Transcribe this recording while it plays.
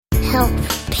health,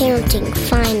 parenting,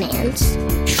 finance,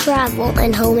 travel,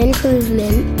 and home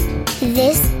improvement.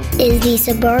 This is the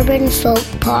Suburban Folk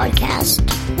Podcast.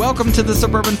 Welcome to the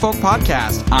Suburban Folk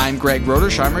Podcast. I'm Greg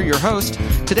Rodersheimer, your host.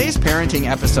 Today's parenting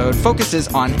episode focuses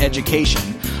on education.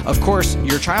 Of course,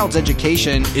 your child's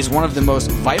education is one of the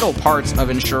most vital parts of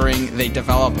ensuring they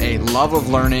develop a love of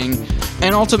learning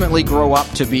and ultimately grow up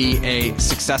to be a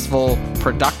successful,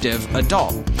 productive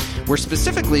adult. We're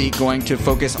specifically going to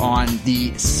focus on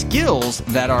the skills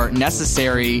that are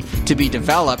necessary to be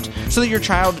developed so that your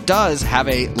child does have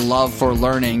a love for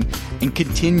learning and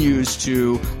continues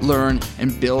to learn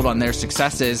and build on their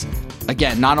successes,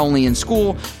 again, not only in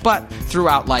school, but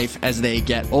throughout life as they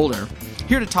get older.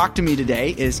 Here to talk to me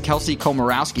today is Kelsey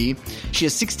Komorowski. She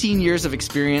has 16 years of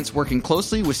experience working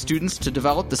closely with students to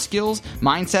develop the skills,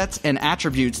 mindsets, and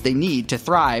attributes they need to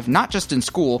thrive, not just in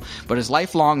school, but as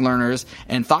lifelong learners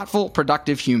and thoughtful,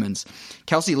 productive humans.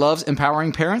 Kelsey loves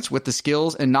empowering parents with the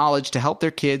skills and knowledge to help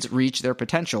their kids reach their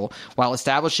potential while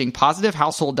establishing positive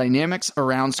household dynamics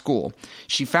around school.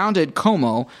 She founded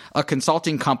Como, a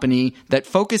consulting company that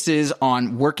focuses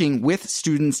on working with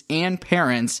students and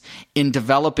parents in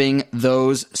developing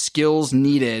those skills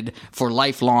needed for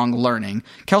lifelong learning.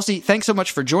 Kelsey, thanks so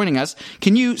much for joining us.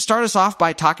 Can you start us off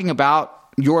by talking about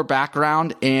your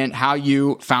background and how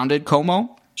you founded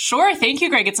Como? Sure. Thank you,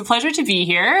 Greg. It's a pleasure to be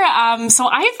here. So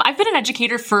I've been an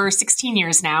educator for 16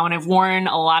 years now, and I've worn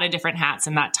a lot of different hats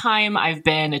in that time. I've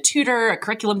been a tutor, a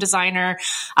curriculum designer.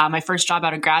 My first job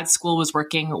out of grad school was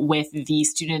working with the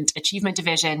Student Achievement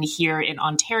Division here in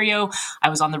Ontario. I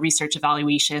was on the research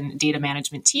evaluation data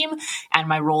management team, and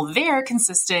my role there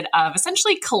consisted of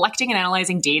essentially collecting and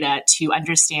analyzing data to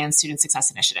understand student success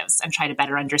initiatives and try to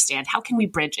better understand how can we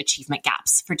bridge achievement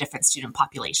gaps for different student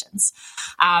populations.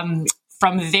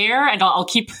 From there, and I'll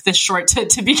keep this short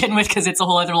to begin with because it's a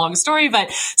whole other long story, but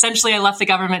essentially I left the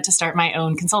government to start my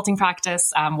own consulting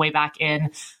practice way back in,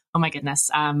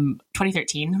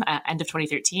 2013, end of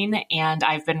 2013. And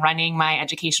I've been running my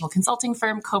educational consulting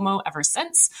firm, Como, ever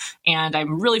since. And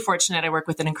I'm really fortunate. I work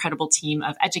with an incredible team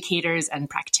of educators and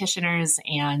practitioners,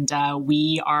 and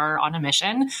we are on a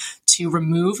mission to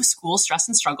remove school stress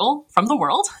and struggle from the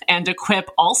world and equip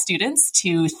all students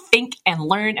to think and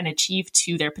learn and achieve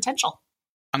to their potential.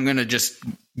 I'm going to just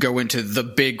go into the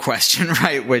big question,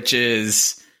 right? Which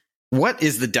is, what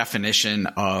is the definition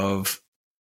of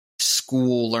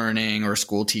school learning or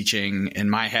school teaching? In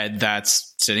my head,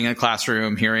 that's sitting in a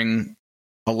classroom, hearing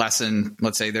a lesson.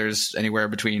 Let's say there's anywhere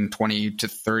between 20 to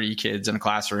 30 kids in a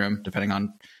classroom, depending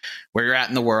on where you're at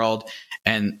in the world.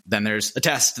 And then there's a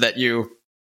test that you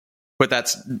put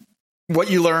that's what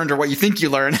you learned or what you think you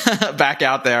learned back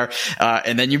out there.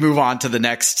 And then you move on to the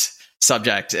next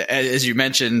subject. As you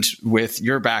mentioned with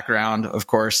your background, of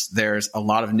course, there's a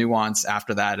lot of nuance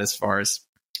after that as far as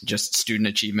just student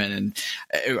achievement.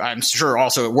 And I'm sure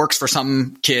also it works for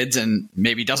some kids and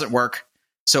maybe doesn't work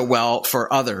so well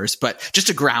for others. But just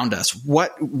to ground us,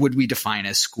 what would we define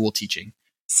as school teaching?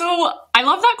 So I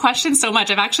love that question so much.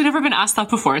 I've actually never been asked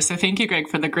that before. So thank you, Greg,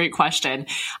 for the great question.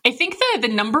 I think the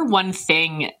number one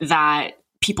thing that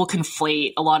people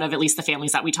conflate, a lot of at least the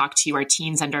families that we talk to, our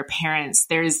teens and our parents,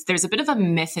 there's a bit of a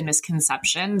myth and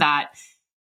misconception that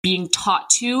being taught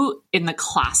to in the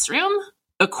classroom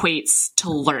equates to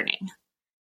learning.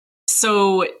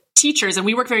 So teachers, and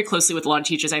we work very closely with a lot of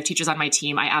teachers. I have teachers on my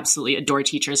team. I absolutely adore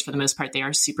teachers. For the most part, they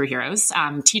are superheroes.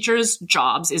 Teachers'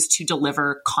 jobs is to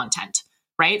deliver content.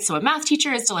 Right? So a math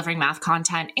teacher is delivering math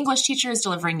content. English teacher is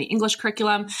delivering the English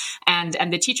curriculum. And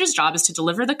the teacher's job is to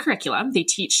deliver the curriculum. They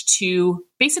teach to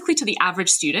basically to the average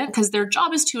student because their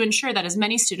job is to ensure that as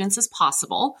many students as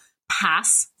possible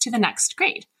pass to the next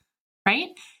grade. Right?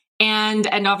 And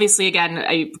obviously, again,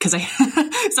 because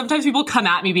sometimes people come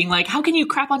at me being like, how can you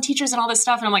crap on teachers and all this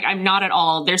stuff? And I'm like, I'm not at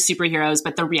all. They're superheroes.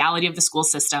 But the reality of the school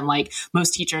system, like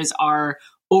most teachers are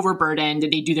overburdened.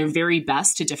 They do their very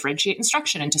best to differentiate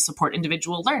instruction and to support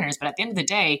individual learners. But at the end of the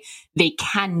day, they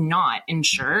cannot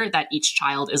ensure that each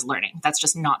child is learning. That's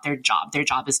just not their job. Their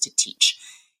job is to teach.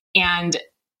 And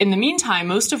in the meantime,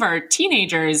 most of our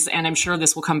teenagers, and I'm sure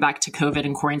this will come back to COVID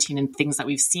and quarantine and things that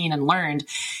we've seen and learned,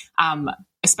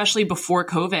 especially before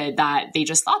COVID, that they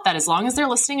just thought that as long as they're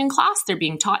listening in class, they're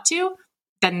being taught to,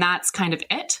 then that's kind of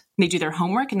it. They do their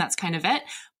homework and that's kind of it.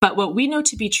 But what we know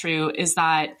to be true is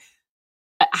that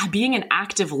being an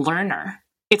active learner,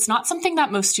 it's not something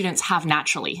that most students have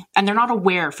naturally, and they're not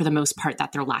aware for the most part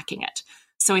that they're lacking it.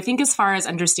 So I think as far as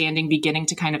understanding, beginning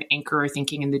to kind of anchor our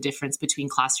thinking in the difference between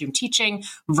classroom teaching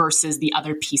versus the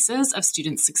other pieces of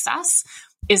student success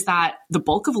is that the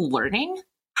bulk of learning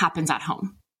happens at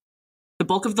home. The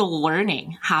bulk of the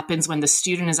learning happens when the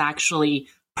student is actually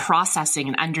processing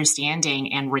and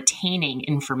understanding and retaining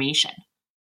information.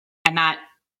 And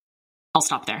I'll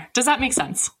stop there. Does that make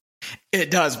sense? It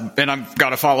does. And I've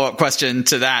got a follow-up question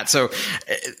to that. So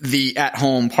the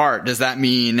at-home part, does that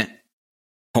mean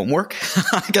homework?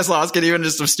 I guess I'll ask it even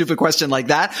just a stupid question like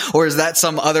that. Or is that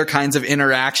some other kinds of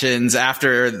interactions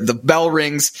after the bell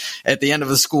rings at the end of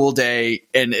the school day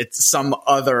and it's some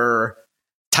other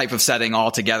type of setting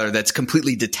altogether that's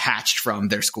completely detached from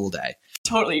their school day?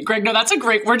 Totally. Greg, no,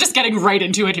 we're just getting right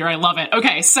into it here. I love it.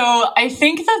 Okay. So I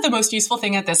think that the most useful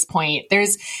thing at this point,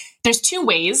 there's two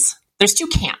ways, there's two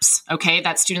camps, okay,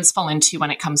 that students fall into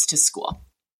when it comes to school.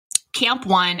 Camp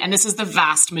one, and this is the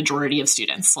vast majority of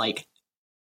students, like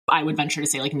I would venture to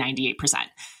say like 98%.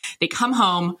 They come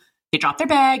home, they drop their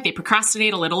bag, they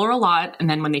procrastinate a little or a lot, and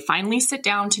then when they finally sit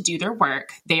down to do their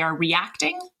work, they are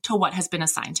reacting to what has been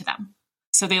assigned to them.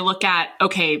 So they look at,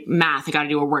 okay, math, I got to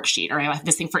do a worksheet, or I have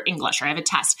this thing for English, or I have a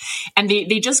test. And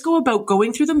they just go about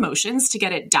going through the motions to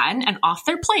get it done and off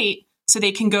their plate so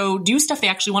they can go do stuff they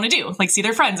actually want to do, like see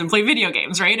their friends and play video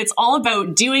games, right? It's all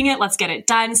about doing it. Let's get it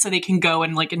done so they can go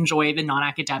and like enjoy the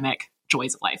non-academic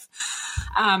joys of life.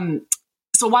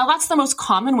 So while that's the most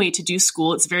common way to do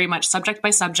school, it's very much subject by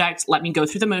subject. Let me go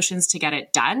through the motions to get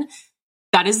it done.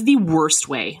 That is the worst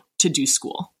way to do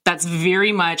school. That's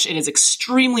very much, it is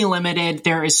extremely limited.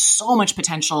 There is so much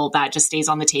potential that just stays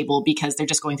on the table because they're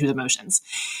just going through the motions.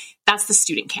 That's the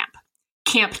student camp.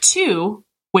 Camp two,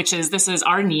 this is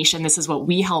our niche, and this is what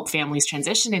we help families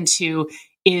transition into,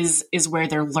 is where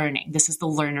they're learning. This is the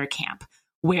learner camp,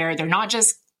 where they're not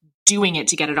just doing it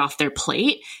to get it off their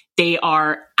plate. They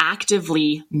are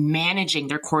actively managing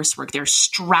their coursework. They're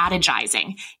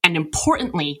strategizing. And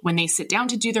importantly, when they sit down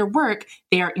to do their work,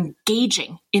 they are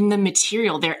engaging in the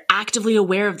material. They're actively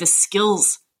aware of the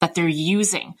skills that they're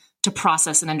using to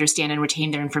process and understand and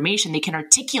retain their information. They can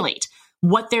articulate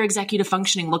what their executive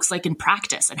functioning looks like in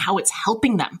practice and how it's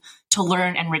helping them to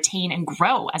learn and retain and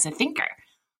grow as a thinker.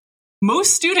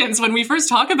 Most students, when we first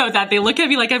talk about that, they look at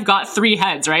me like I've got three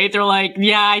heads, right? They're like,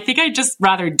 yeah, I think I'd just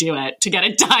rather do it to get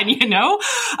it done, you know?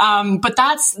 But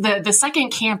that's the second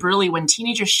camp, really, when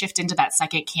teenagers shift into that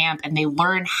second camp and they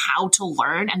learn how to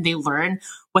learn and they learn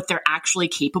what they're actually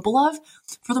capable of.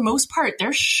 For the most part,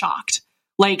 they're shocked.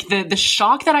 Like the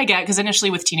shock that I get, because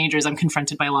initially with teenagers, I'm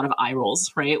confronted by a lot of eye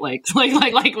rolls, right? Like,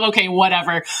 okay,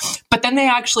 whatever. But then they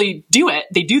actually do it.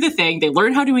 They do the thing. They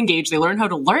learn how to engage. They learn how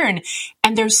to learn.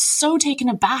 And they're so taken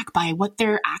aback by what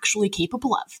they're actually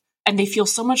capable of. And they feel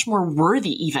so much more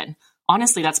worthy even.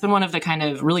 Honestly, that's been one of the kind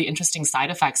of really interesting side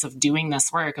effects of doing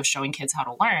this work, of showing kids how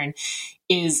to learn,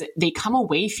 is they come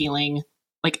away feeling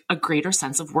like a greater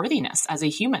sense of worthiness as a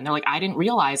human. They're like, I didn't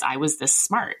realize I was this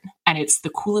smart. And it's the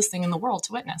coolest thing in the world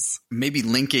to witness. Maybe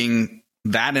linking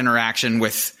that interaction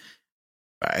with,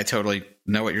 I totally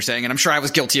know what you're saying. And I'm sure I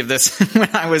was guilty of this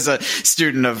when I was a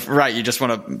student of, right, you just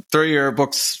want to throw your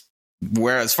books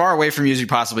as far away from you as you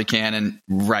possibly can. And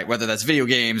right, whether that's video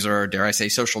games or, dare I say,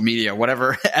 social media,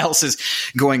 whatever else is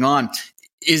going on.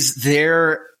 Is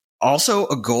there also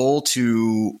a goal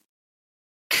to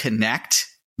connect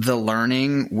the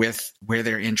learning with where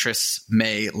their interests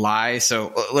may lie?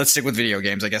 So let's stick with video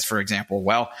games, I guess, for example.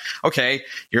 Well, okay,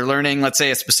 you're learning, let's say,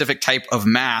 a specific type of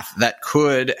math that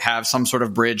could have some sort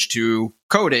of bridge to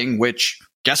coding, which,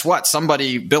 guess what?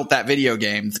 Somebody built that video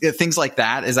game. Things like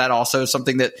that. Is that also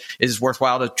something that is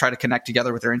worthwhile to try to connect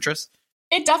together with their interests?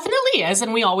 It definitely is.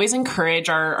 And we always encourage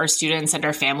our students and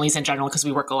our families in general, because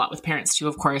we work a lot with parents too,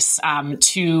 of course,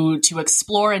 to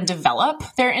explore and develop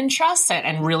their interests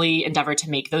and really endeavor to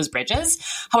make those bridges.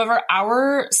 However,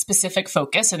 our specific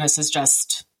focus, and this is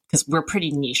just because we're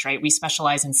pretty niche, right? We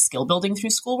specialize in skill building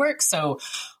through schoolwork. So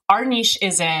our niche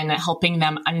is in helping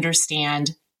them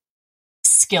understand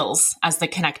skills as the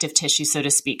connective tissue, so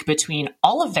to speak, between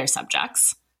all of their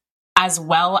subjects, as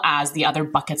well as the other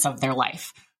buckets of their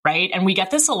life. Right. And we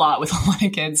get this a lot with a lot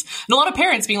of kids and a lot of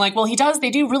parents being like, well, they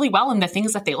do really well in the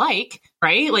things that they like,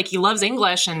 right? Like he loves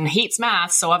English and hates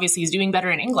math. So obviously he's doing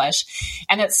better in English.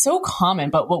 And it's so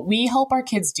common. But what we help our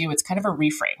kids do, it's kind of a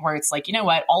reframe where it's like, you know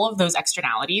what, all of those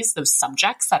externalities, those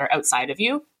subjects that are outside of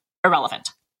you, irrelevant.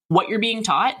 What you're being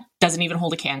taught doesn't even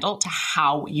hold a candle to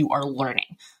how you are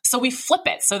learning. So we flip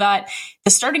it so that the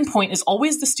starting point is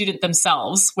always the student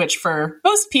themselves, which for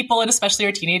most people, and especially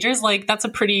our teenagers, like that's a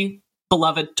pretty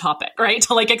beloved topic, right?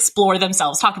 To like explore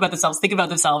themselves, talk about themselves, think about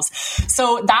themselves.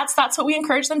 So that's what we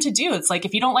encourage them to do. It's like,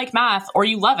 if you don't like math or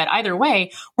you love it, either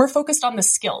way, we're focused on the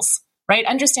skills, right?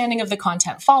 Understanding of the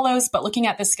content follows, but looking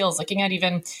at the skills, looking at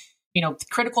even,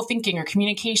 critical thinking or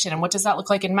communication. And what does that look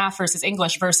like in math versus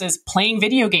English versus playing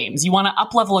video games? You want to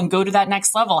up level and go to that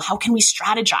next level. How can we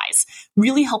strategize?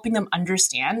 Really helping them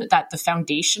understand that the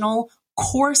foundational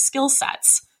core skill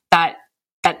sets that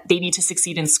they need to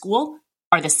succeed in school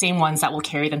are the same ones that will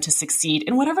carry them to succeed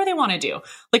in whatever they want to do.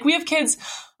 Like we have kids,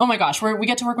 oh my gosh, we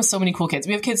get to work with so many cool kids.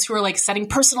 We have kids who are like setting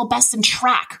personal bests in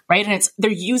track, right? And they're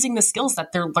using the skills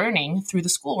that they're learning through the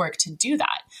schoolwork to do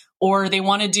that. Or they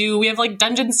want to we have like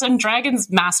Dungeons and Dragons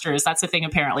masters. That's the thing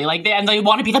apparently. Like they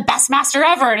want to be the best master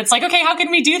ever. And it's like, okay, how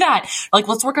can we do that? Like,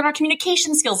 let's work on our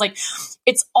communication skills. Like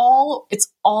it's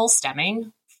all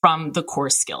stemming from the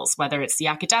core skills, whether it's the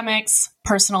academics,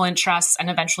 personal interests, and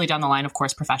eventually down the line, of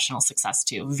course, professional success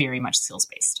too, very much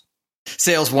skills-based.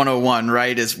 Sales 101,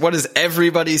 right, is what is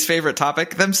everybody's favorite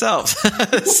topic? Themselves.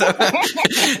 So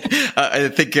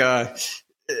I think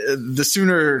the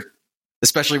sooner,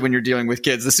 especially when you're dealing with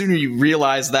kids, the sooner you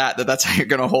realize that's how you're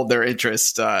going to hold their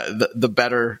interest, the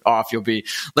better off you'll be.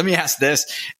 Let me ask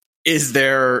this. Is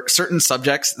there certain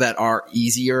subjects that are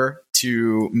easier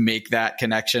to make that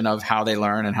connection of how they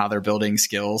learn and how they're building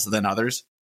skills than others?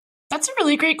 That's a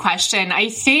really great question. I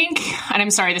think, and I'm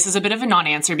sorry, this is a bit of a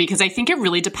non-answer because I think it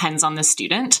really depends on the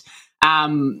student.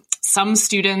 Some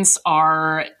students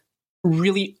are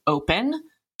really open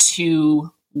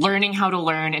to learning how to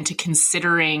learn and to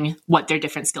considering what their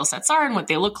different skill sets are and what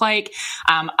they look like.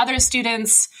 Other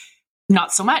students,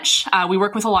 not so much. We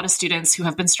work with a lot of students who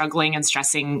have been struggling and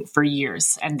stressing for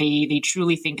years, and they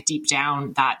truly think deep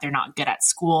down that they're not good at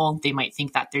school. They might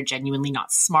think that they're genuinely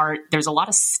not smart. There's a lot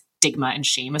of stigma and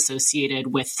shame associated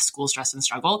with school stress and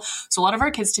struggle. So a lot of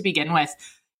our kids to begin with,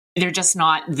 they're just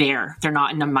not there. They're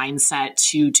not in a mindset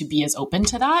to be as open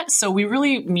to that. So we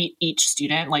really meet each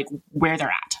student like where they're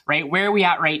at, right? Where are we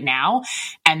at right now?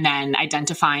 And then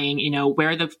identifying,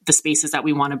 where are the spaces that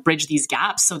we want to bridge these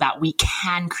gaps so that we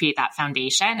can create that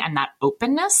foundation and that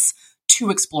openness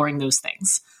to exploring those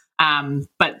things.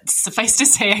 But suffice to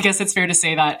say, I guess it's fair to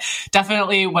say that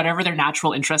definitely whatever their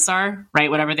natural interests are,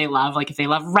 right? Whatever they love, like if they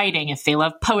love writing, if they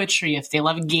love poetry, if they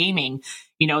love gaming,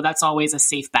 that's always a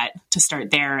safe bet to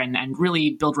start there and really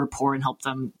build rapport and help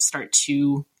them start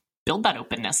to build that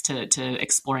openness to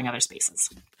exploring other spaces.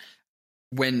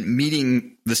 When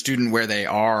meeting the student where they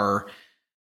are,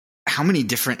 how many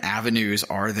different avenues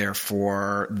are there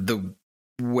for the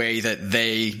way that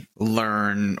they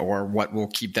learn or what will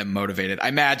keep them motivated? I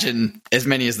imagine as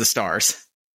many as the stars.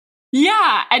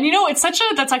 Yeah. And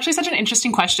that's actually such an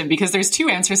interesting question because there's two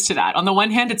answers to that. On the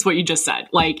one hand, it's what you just said.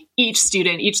 Like each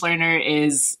student, each learner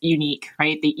is unique,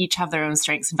 right? They each have their own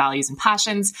strengths and values and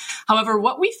passions. However,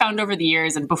 what we found over the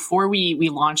years and before we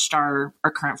launched our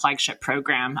current flagship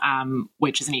program,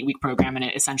 which is an 8-week program, and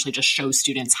it essentially just shows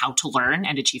students how to learn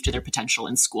and achieve to their potential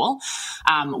in school.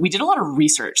 We did a lot of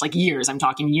research, like years, I'm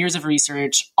talking years of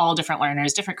research, all different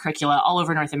learners, different curricula all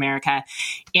over North America.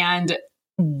 And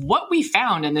what we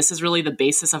found, and this is really the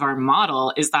basis of our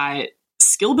model, is that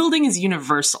skill building is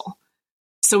universal.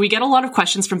 So we get a lot of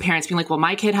questions from parents being like, well,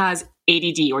 my kid has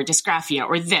ADD or dysgraphia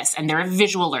or this, and they're a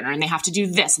visual learner and they have to do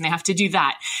this and they have to do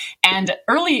that. And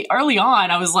early on,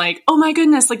 I was like, oh my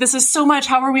goodness, like this is so much.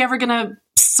 How are we ever going to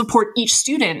support each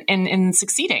student in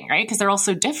succeeding, right? Because they're all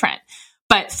so different.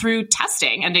 But through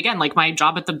testing, and again, like my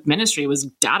job at the ministry was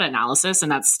data analysis,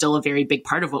 and that's still a very big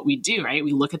part of what we do, right?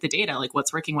 We look at the data, like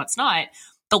what's working, what's not.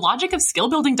 The logic of skill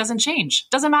building doesn't change.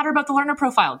 Doesn't matter about the learner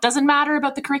profile. Doesn't matter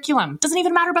about the curriculum. Doesn't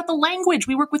even matter about the language.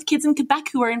 We work with kids in Quebec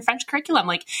who are in French curriculum.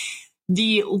 Like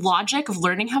the logic of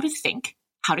learning how to think,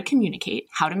 how to communicate,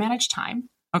 how to manage time.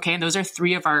 Okay, and those are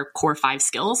 3 of our core 5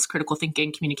 skills: critical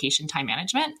thinking, communication, time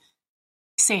management.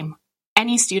 Same.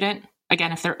 Any student,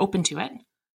 again, if they're open to it,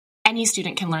 any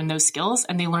student can learn those skills,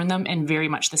 and they learn them in very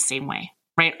much the same way,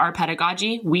 right? Our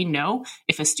pedagogy, we know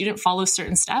if a student follows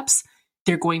certain steps,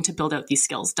 they're going to build out these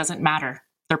skills. Doesn't matter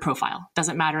their profile,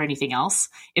 doesn't matter anything else.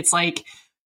 It's like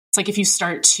if you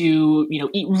start to,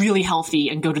 eat really healthy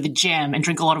and go to the gym and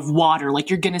drink a lot of water, like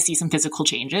you're going to see some physical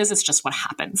changes. It's just what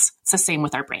happens. It's the same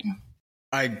with our brain.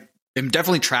 I am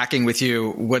definitely tracking with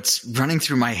you. What's running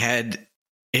through my head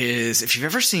is if you've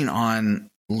ever seen on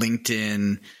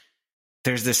LinkedIn,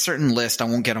 there's this certain list. I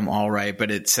won't get them all right, but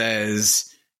it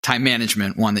says time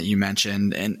management, one that you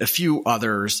mentioned, and a few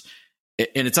others.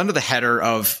 And it's under the header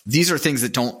of these are things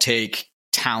that don't take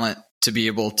talent to be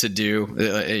able to do.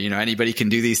 Anybody can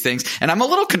do these things. And I'm a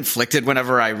little conflicted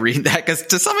whenever I read that because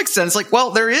to some extent it's like,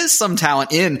 well, there is some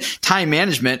talent in time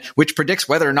management, which predicts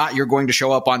whether or not you're going to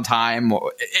show up on time.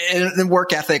 And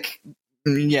work ethic,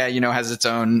 has its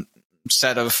own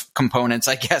set of components,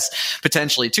 I guess,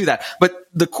 potentially to that. But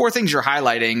the core things you're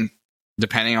highlighting,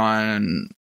 depending on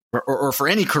or for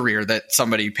any career that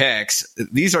somebody picks,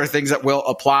 these are things that will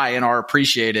apply and are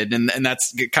appreciated. And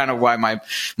that's kind of why my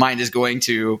mind is going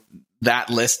to that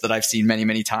list that I've seen many,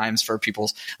 many times for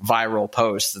people's viral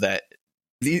posts, that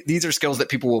these are skills that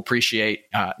people will appreciate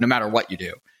no matter what you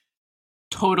do.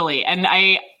 Totally. And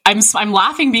I'm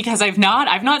laughing because I've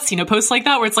not seen a post like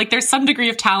that where it's like there's some degree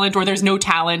of talent or there's no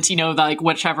talent, like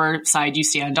whichever side you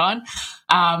stand on.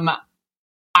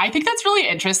 I think that's really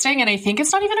interesting. And I think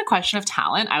it's not even a question of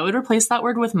talent. I would replace that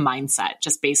word with mindset,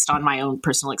 just based on my own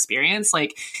personal experience.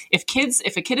 Like if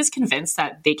a kid is convinced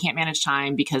that they can't manage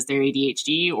time because they're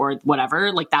ADHD or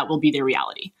whatever, like that will be their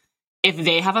reality. If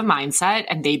they have a mindset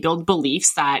and they build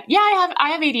beliefs that, yeah, I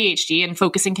have ADHD and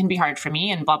focusing can be hard for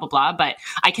me and blah, blah, blah, but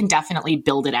I can definitely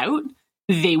build it out,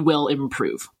 they will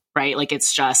improve, right? Like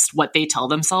it's just what they tell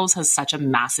themselves has such a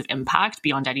massive impact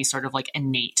beyond any sort of like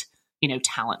innate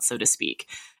talent, so to speak.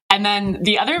 And then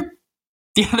the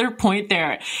other point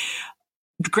there,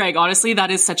 Greg, honestly,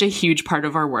 that is such a huge part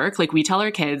of our work. Like we tell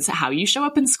our kids how you show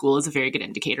up in school is a very good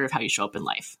indicator of how you show up in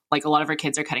life. Like a lot of our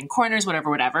kids are cutting corners,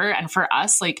 whatever. And for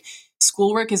us, like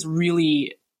schoolwork is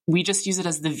really, we just use it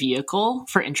as the vehicle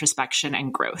for introspection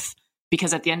and growth.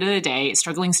 Because at the end of the day,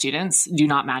 struggling students do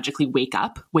not magically wake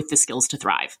up with the skills to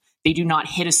thrive. They do not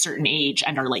hit a certain age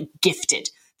and are like gifted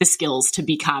the skills to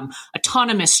become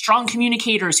autonomous, strong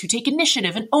communicators who take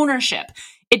initiative and ownership.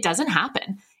 It doesn't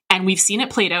happen. And we've seen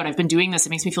it played out. I've been doing this. It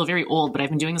makes me feel very old, but I've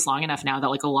been doing this long enough now that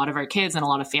like a lot of our kids and a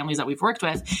lot of families that we've worked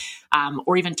with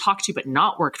or even talked to, but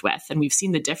not worked with. And we've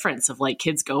seen the difference of like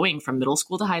kids going from middle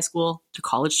school to high school to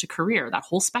college to career, that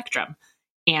whole spectrum.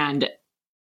 And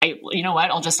you know what?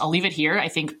 I'll leave it here. I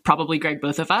think probably, Greg,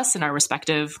 both of us in our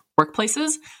respective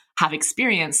workplaces have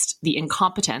experienced the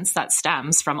incompetence that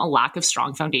stems from a lack of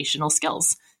strong foundational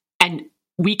skills. And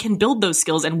we can build those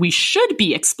skills, and we should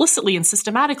be explicitly and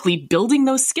systematically building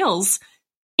those skills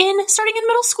starting in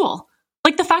middle school.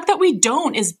 Like the fact that we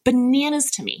don't is bananas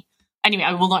to me. Anyway,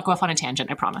 I will not go off on a tangent,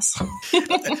 I promise.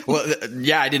 Well,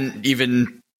 yeah, I didn't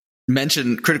even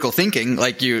mention critical thinking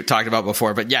like you talked about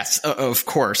before, but yes, of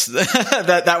course,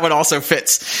 that one also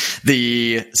fits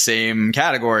the same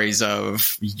categories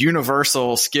of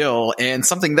universal skill and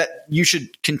something that you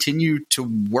should continue to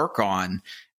work on.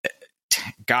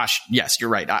 Gosh, yes, you're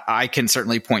right. I can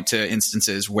certainly point to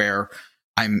instances where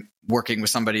I'm working with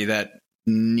somebody that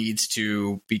needs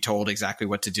to be told exactly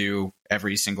what to do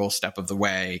every single step of the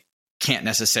way, can't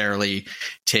necessarily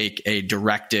take a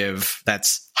directive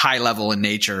that's high level in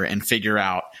nature and figure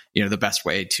out, the best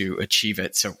way to achieve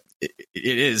it. So it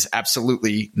is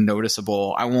absolutely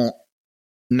noticeable. I won't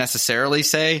necessarily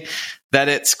say that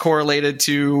it's correlated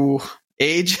to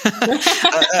age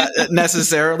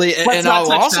necessarily. And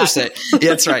I'll also say, yeah,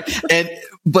 that's right.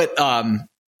 But I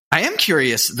am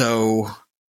curious though.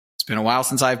 It's been a while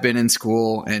since I've been in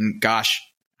school, and gosh,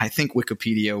 I think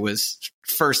Wikipedia was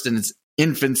first in its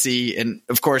infancy. And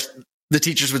of course the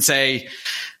teachers would say,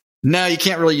 no, you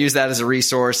can't really use that as a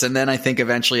resource. And then I think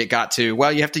eventually it got to,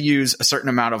 well, you have to use a certain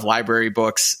amount of library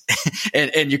books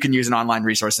and you can use an online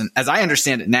resource. And as I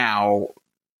understand it now,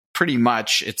 pretty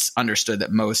much it's understood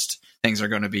that most things are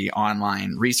going to be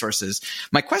online resources.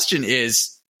 My question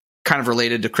is kind of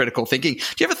related to critical thinking. Do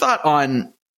you have a thought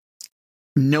on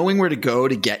knowing where to go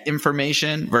to get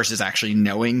information versus actually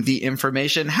knowing the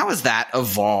information? How has that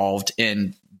evolved,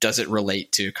 and does it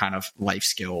relate to kind of life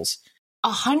skills?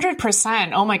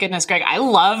 100%. Oh my goodness, Greg. I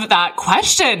love that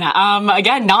question.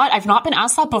 Again, I've not been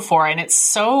asked that before. And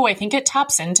I think it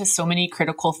taps into so many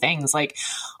critical things. Like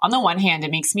on the one hand, it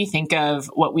makes me think of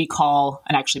what we call,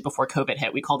 and actually before COVID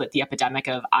hit, we called it the epidemic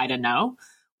of I don't know,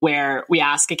 where we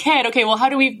ask a kid, okay, well, how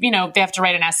do we, they have to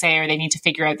write an essay or they need to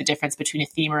figure out the difference between a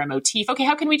theme or a motif. Okay,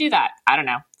 how can we do that? I don't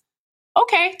know.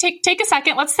 Okay, take a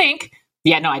second. Let's think.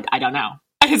 Yeah, no, I don't know.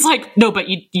 And it's like, no, but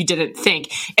you didn't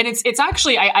think. And it's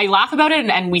actually, I laugh about it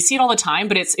and we see it all the time,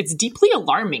 but it's deeply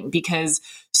alarming because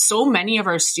so many of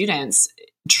our students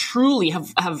truly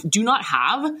do not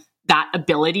have that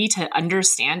ability to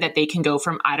understand that they can go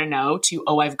from, I don't know, to,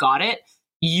 oh, I've got it,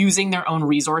 using their own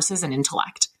resources and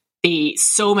intellect.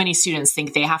 So many students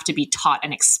think they have to be taught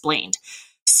and explained.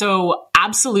 So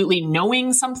absolutely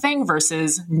knowing something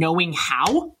versus knowing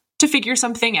how to figure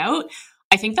something out,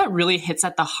 I think that really hits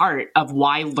at the heart of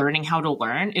why learning how to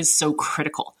learn is so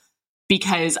critical.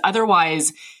 Because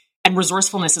otherwise, and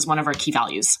resourcefulness is one of our key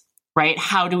values, right?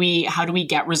 How do we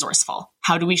get resourceful?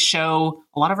 How do we show?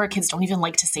 A lot of our kids don't even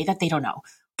like to say that they don't know,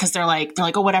 because they're like,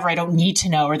 oh, whatever, I don't need to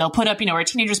know. Or they'll put up, our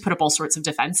teenagers put up all sorts of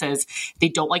defenses. They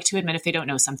don't like to admit if they don't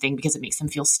know something because it makes them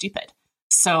feel stupid.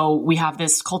 So we have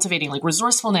this cultivating like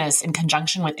resourcefulness in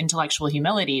conjunction with intellectual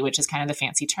humility, which is kind of the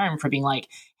fancy term for being like,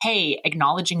 hey,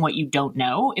 acknowledging what you don't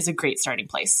know is a great starting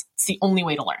place. It's the only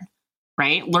way to learn,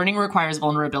 right? Learning requires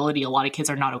vulnerability. A lot of kids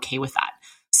are not okay with that.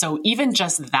 So even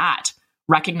just that,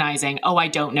 recognizing, oh, I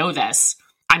don't know this.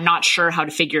 I'm not sure how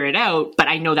to figure it out, but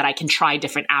I know that I can try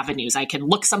different avenues. I can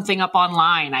look something up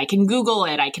online. I can Google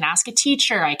it. I can ask a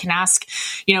teacher. I can ask,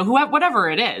 whatever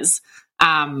it is.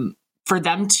 For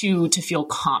them to feel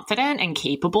confident and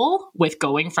capable with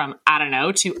going from, I don't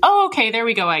know, to, oh, okay, there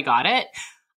we go, I got it.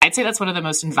 I'd say that's one of the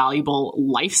most invaluable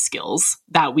life skills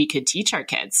that we could teach our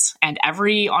kids. And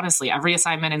every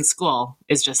assignment in school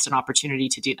is just an opportunity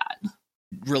to do that.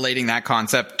 Relating that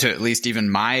concept to at least even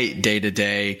my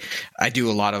day-to-day, I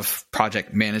do a lot of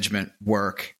project management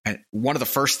work. And one of the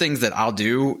first things that I'll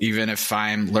do, even if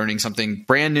I'm learning something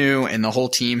brand new and the whole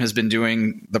team has been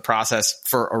doing the process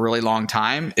for a really long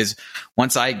time, is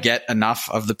once I get enough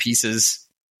of the pieces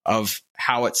of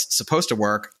how it's supposed to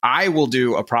work, I will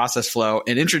do a process flow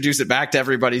and introduce it back to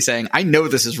everybody saying, I know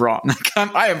this is wrong.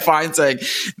 I am fine saying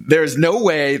there's no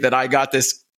way that I got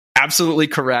this absolutely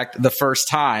correct the first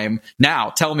time. Now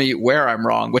tell me where I'm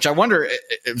wrong, which I wonder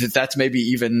if that's maybe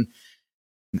even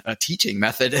a teaching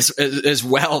method as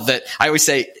well. That I always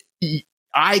say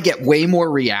I get way more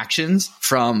reactions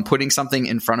from putting something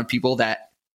in front of people that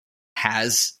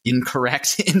has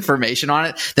incorrect information on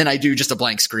it than I do just a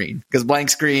blank screen, because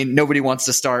blank screen, nobody wants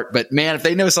to start. But man, if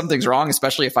they know something's wrong,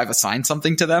 especially if I've assigned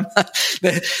something to them,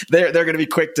 they're going to be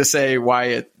quick to say why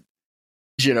it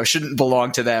shouldn't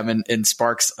belong to them and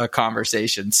sparks a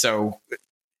conversation. So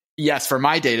yes, for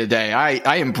my day to day,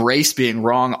 I embrace being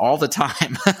wrong all the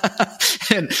time.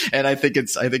 and I think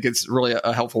it's really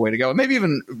a helpful way to go. And maybe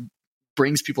even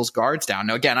brings people's guards down.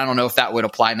 Now, again, I don't know if that would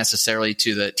apply necessarily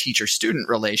to the teacher-student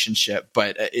relationship,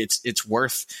 but it's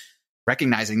worth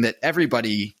recognizing that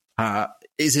everybody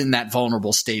is in that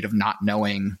vulnerable state of not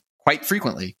knowing quite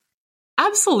frequently.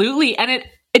 Absolutely. And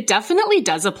it definitely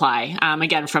does apply.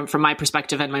 Again, from my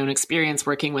perspective and my own experience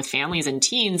working with families and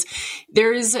teens,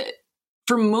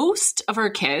 for most of our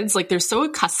kids, like they're so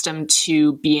accustomed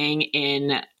to being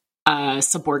in a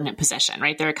subordinate position,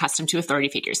 right? They're accustomed to authority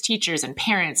figures, teachers and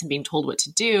parents, and being told what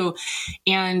to do.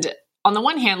 And on the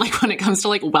one hand, like when it comes to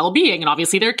like well-being, and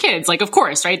obviously they're kids, like of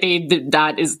course, right?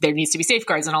 There needs to be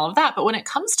safeguards and all of that. But when it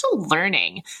comes to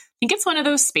learning, I think it's one of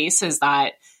those spaces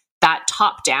that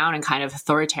top-down and kind of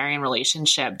authoritarian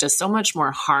relationship does so much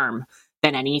more harm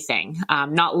than anything.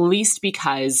 Not least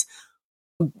because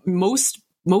most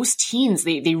teens,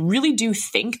 they really do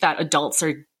think that adults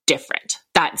are different.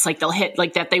 That's like they'll hit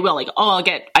like that. They will like, oh,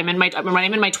 I'm in my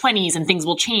 20s and things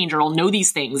will change, or I'll know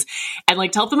these things, and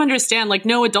like to help them understand, like,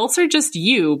 no, adults are just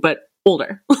you, but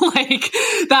older. Like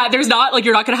that. There's not like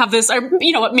you're not going to have this, or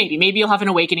you know what? Maybe you'll have an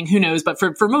awakening. Who knows? But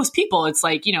for most people, it's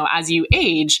like as you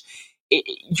age,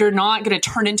 you're not going to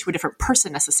turn into a different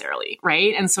person necessarily,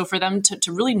 right? And so for them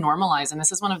to really normalize, and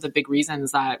this is one of the big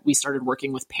reasons that we started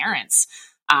working with parents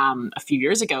a few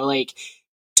years ago, like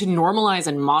to normalize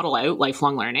and model out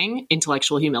lifelong learning,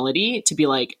 intellectual humility, to be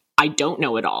like, I don't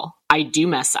know it all. I do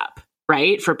mess up,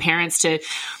 right? For parents to,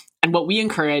 and what we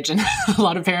encourage, and a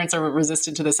lot of parents are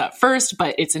resistant to this at first,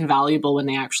 but it's invaluable when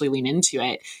they actually lean into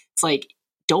it. It's like,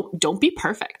 don't be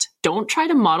perfect. Don't try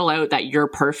to model out that you're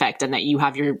perfect and that you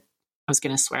have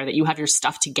that you have your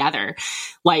stuff together.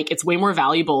 Like it's way more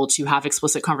valuable to have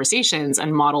explicit conversations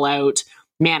and model out,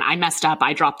 man, I messed up.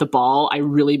 I dropped the ball. I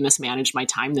really mismanaged my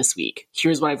time this week.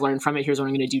 Here's what I've learned from it. Here's what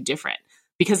I'm going to do different.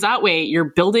 Because that way you're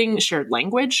building shared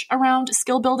language around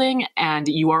skill building, and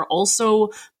you are also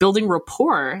building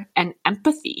rapport and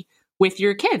empathy with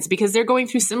your kids because they're going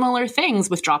through similar things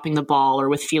with dropping the ball or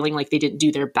with feeling like they didn't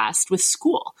do their best with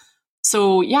school.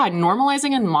 So yeah,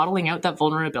 normalizing and modeling out that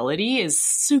vulnerability is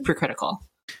super critical.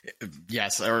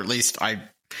 Yes, or at least I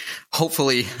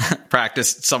hopefully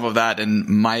practiced some of that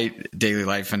in my daily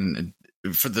life, and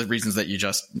for the reasons that you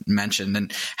just mentioned.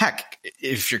 And heck,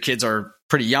 if your kids are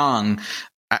pretty young,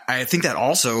 I think that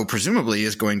also presumably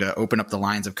is going to open up the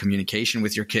lines of communication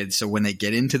with your kids. So when they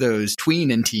get into those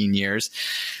tween and teen years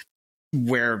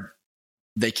where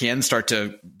they can start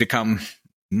to become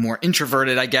more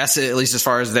introverted, I guess, at least as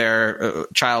far as their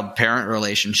child-parent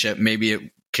relationship, maybe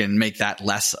it can make that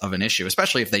less of an issue,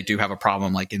 especially if they do have a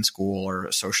problem like in school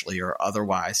or socially or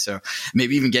otherwise. So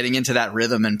maybe even getting into that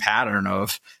rhythm and pattern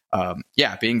of,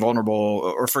 being vulnerable.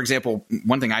 Or for example,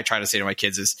 one thing I try to say to my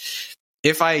kids is,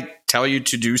 if I tell you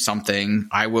to do something,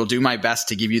 I will do my best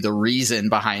to give you the reason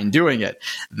behind doing it.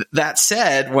 That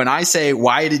said, when I say,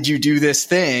 why did you do this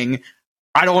thing?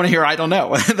 I don't want to hear, I don't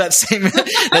know.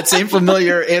 that same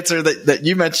familiar answer that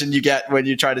you mentioned you get when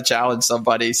you try to challenge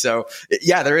somebody. So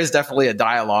yeah, there is definitely a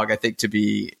dialogue, I think, to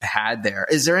be had there.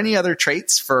 Is there any other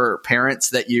traits for parents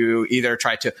that you either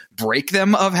try to break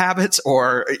them of habits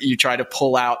or you try to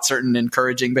pull out certain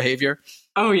encouraging behavior?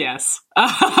 Oh, yes,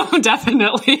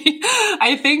 definitely.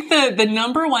 I think the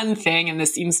number one thing, and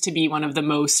this seems to be one of the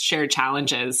most shared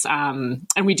challenges, and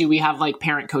we have like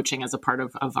parent coaching as a part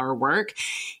of our work.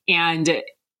 And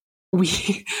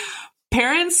most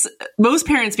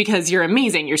parents, because you're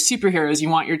amazing, you're superheroes, you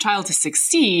want your child to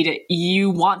succeed,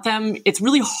 you want them, it's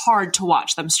really hard to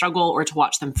watch them struggle or to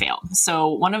watch them fail.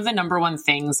 So one of the number one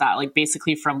things that like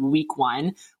basically from week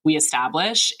one we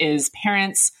establish is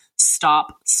parents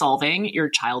stop solving your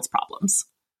child's problems.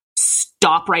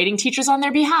 Stop writing teachers on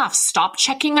their behalf. Stop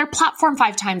checking their platform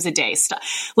 5 times a day.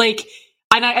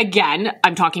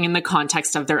 I'm talking in the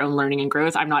context of their own learning and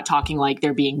growth. I'm not talking like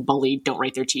they're being bullied, don't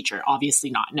write their teacher. Obviously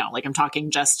not. No, like I'm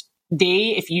talking just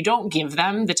if you don't give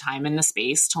them the time and the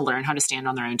space to learn how to stand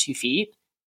on their own 2 feet,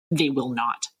 they will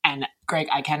not. And Greg,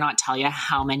 I cannot tell you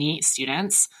how many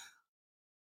students,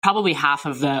 probably half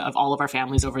of all of our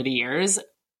families over the years,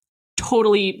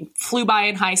 totally flew by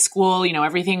in high school. You know,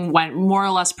 everything went more or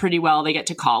less pretty well. They get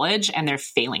to college and they're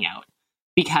failing out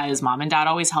because mom and dad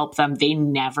always helped them. They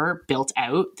never built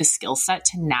out the skill set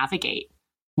to navigate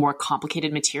more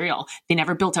complicated material. They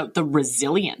never built out the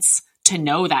resilience to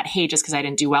know that, hey, just because I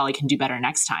didn't do well, I can do better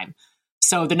next time.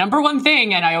 So the number one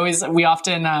thing, and we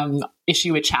often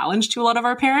issue a challenge to a lot of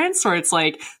our parents where it's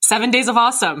like 7 days of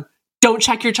awesome. Don't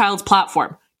check your child's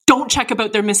platform. Don't check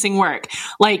about their missing work.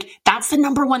 Like that's the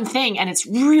number one thing. And it's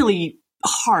really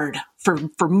hard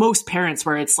for most parents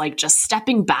where it's like just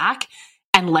stepping back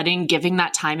and giving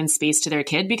that time and space to their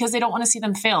kid because they don't want to see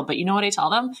them fail. But you know what I tell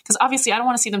them? Because obviously I don't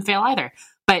want to see them fail either,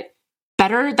 but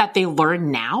better that they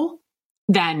learn now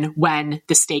than when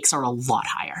the stakes are a lot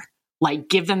higher. Like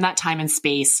give them that time and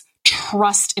space,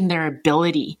 trust in their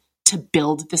ability to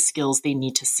build the skills they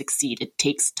need to succeed. It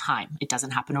takes time. It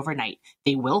doesn't happen overnight.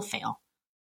 They will fail.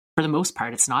 For the most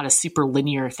part, it's not a super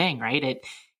linear thing, right?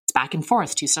 It's back and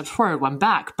forth, 2 steps forward, 1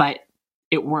 back, but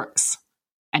it works.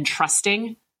 And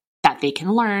trusting that they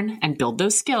can learn and build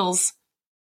those skills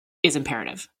is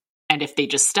imperative. And if they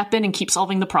just step in and keep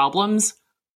solving the problems,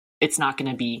 it's not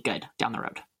going to be good down the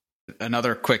road.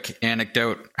 Another quick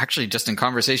anecdote, actually just in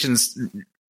conversations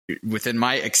within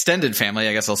my extended family,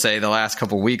 I guess I'll say the last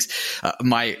couple of weeks,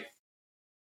 my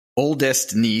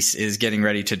oldest niece is getting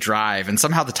ready to drive, and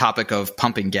somehow the topic of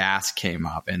pumping gas came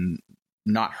up, and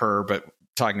not her, but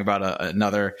talking about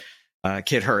another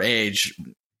kid her age.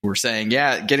 We're saying,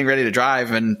 yeah, getting ready to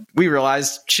drive, and we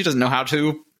realized she doesn't know how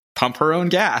to pump her own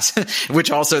gas,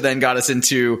 which also then got us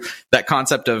into that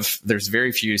concept of there's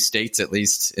very few states, at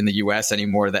least in the US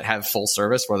anymore, that have full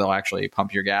service where they'll actually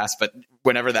pump your gas. But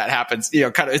whenever that happens,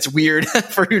 it's weird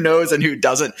for who knows and who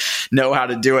doesn't know how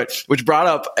to do it, which brought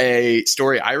up a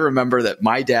story I remember that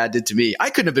my dad did to me. I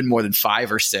couldn't have been more than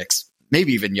 5 or 6,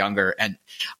 maybe even younger. And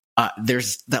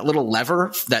there's that little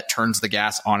lever that turns the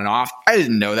gas on and off. I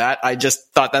didn't know that. I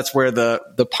just thought that's where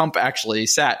the pump actually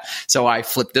sat. So I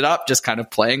flipped it up, just kind of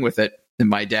playing with it. And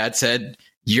my dad said,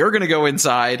 you're going to go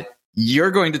inside.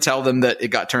 You're going to tell them that it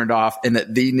got turned off and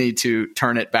that they need to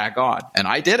turn it back on. And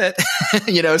I did it,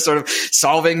 sort of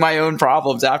solving my own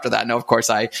problems after that. Now, of course,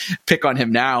 I pick on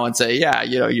him now and say, yeah,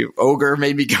 you ogre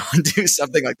made me go and do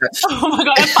something like that. Oh my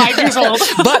God, I'm 5 years old.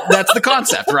 But that's the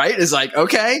concept, right? It's like,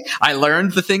 okay, I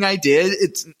learned the thing I did.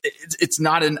 It's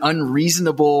not an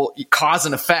unreasonable cause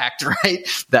and effect, right?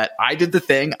 That I did the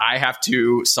thing. I have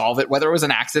to solve it, whether it was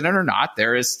an accident or not.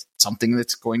 There is something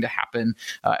that's going to happen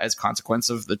as consequence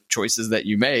of the choices that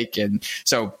you make. And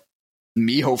so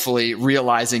me hopefully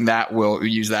realizing that will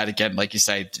use that again, like you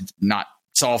say, to not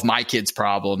solve my kids'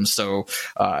 problems. So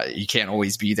you can't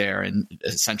always be there. And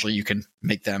essentially you can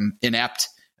make them inept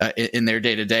in their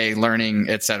day-to-day learning,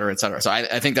 et cetera, et cetera. So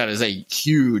I think that is a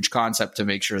huge concept to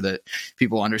make sure that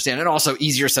people understand, and also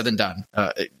easier said than done.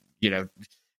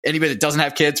 Anybody that doesn't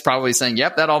have kids probably saying,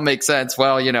 yep, that all makes sense.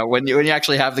 Well, when you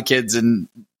actually have the kids and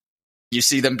you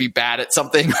see them be bad at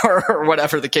something or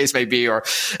whatever the case may be, or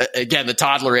again, the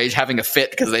toddler age having a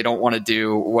fit because they don't want to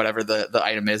do whatever the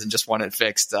item is and just want it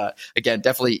fixed. Again,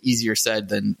 definitely easier said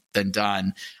than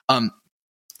done.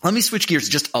 Let me switch gears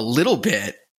just a little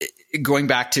bit, going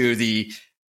back to the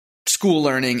school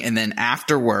learning and then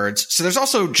afterwards. So there's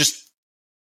also just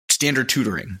standard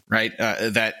tutoring, right?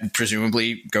 That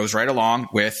presumably goes right along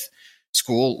with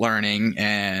school learning,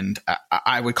 and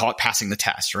I would call it passing the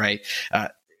test, right?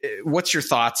 What's your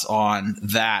thoughts on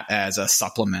that as a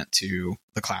supplement to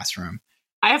the classroom?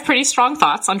 I have pretty strong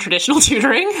thoughts on traditional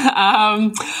tutoring.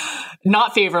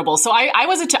 Not favorable. So I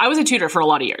was a tutor for a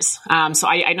lot of years. So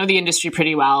I know the industry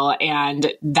pretty well.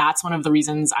 And that's one of the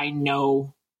reasons I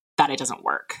know that it doesn't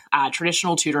work.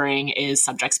 Traditional tutoring is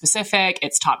subject specific.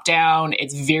 It's top down.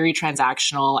 It's very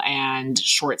transactional and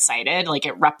short-sighted. Like,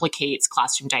 it replicates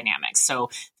classroom dynamics. So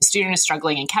if the student is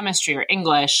struggling in chemistry or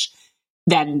English,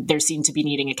 then they're seen to be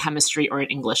needing a chemistry or an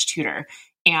English tutor.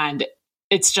 And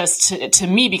it's just, to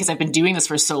me, because I've been doing this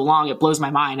for so long, it blows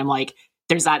my mind. I'm like,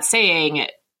 there's that saying,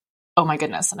 oh my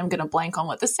goodness, and I'm going to blank on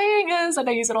what the saying is, and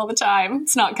I use it all the time.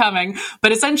 It's not coming.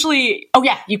 But essentially,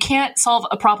 you can't solve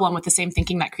a problem with the same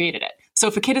thinking that created it. So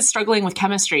if a kid is struggling with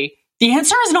chemistry, the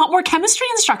answer is not more chemistry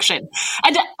instruction.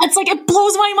 And it's like, it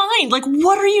blows my mind. Like,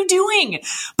 what are you doing?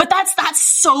 But that's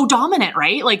so dominant,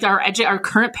 right? Like, our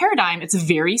current paradigm, it's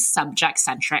very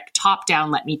subject-centric,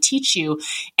 top-down, let me teach you.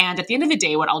 And at the end of the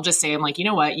day, what I'll just say, I'm like, you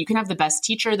know what? You can have the best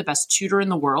teacher, the best tutor in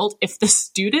the world. If the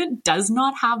student does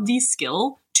not have the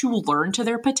skill to learn to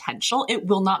their potential, it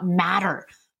will not matter.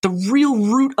 The real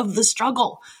root of the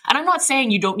struggle. And I'm not saying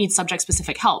you don't need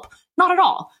subject-specific help. Not at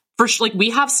all. We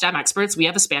have STEM experts, we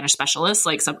have a Spanish specialist,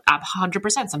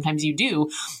 100%. Sometimes you do.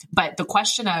 But the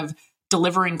question of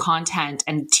delivering content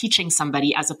and teaching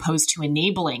somebody as opposed to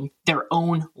enabling their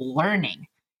own learning,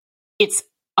 it's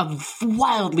a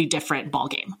wildly different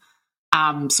ballgame.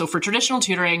 So for traditional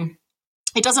tutoring,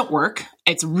 it doesn't work.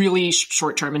 It's really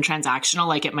short-term and transactional.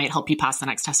 Like, it might help you pass the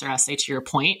next test or essay, to your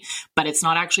point, but it's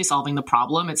not actually solving the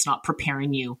problem. It's not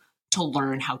preparing you to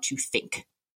learn how to think,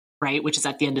 right? Which is,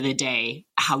 at the end of the day,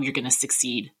 how you're going to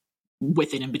succeed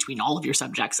within and between all of your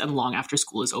subjects and long after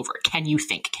school is over. Can you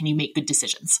think? Can you make good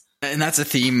decisions? And that's a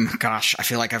theme, gosh, I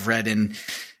feel like I've read in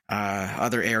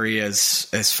other areas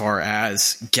as far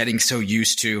as getting so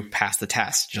used to pass the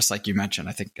test, just like you mentioned.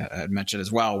 I think I'd mentioned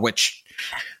as well, which,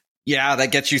 yeah,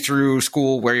 that gets you through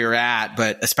school where you're at.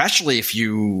 But especially if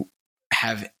you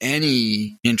have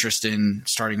any interest in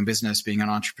starting a business, being an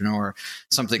entrepreneur,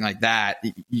 something like that,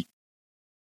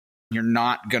 you're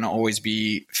not going to always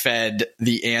be fed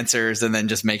the answers and then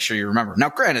just make sure you remember. Now,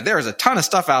 granted, there is a ton of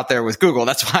stuff out there with Google.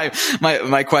 That's why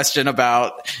my question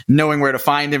about knowing where to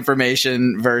find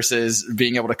information versus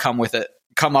being able to come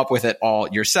up with it all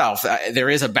yourself. There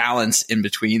is a balance in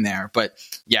between there. But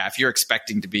yeah, if you're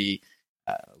expecting to be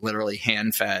literally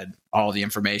hand-fed all the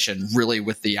information, really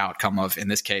with the outcome of, in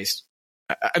this case,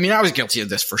 I mean, I was guilty of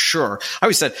this for sure. I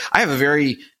always said I have a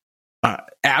very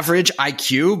average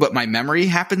IQ, but my memory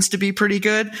happens to be pretty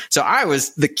good. So I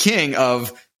was the king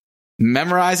of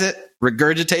memorize it,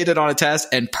 regurgitate it on a test,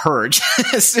 and purge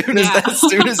as soon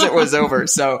as it was over.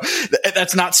 So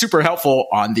that's not super helpful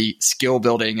on the skill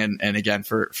building and again,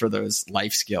 for those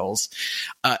life skills.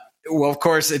 Well, of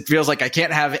course, it feels like I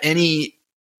can't have any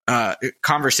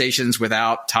conversations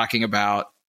without talking about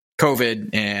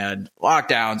COVID and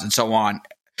lockdowns and so on.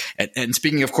 And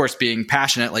speaking, of course, being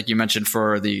passionate, like you mentioned,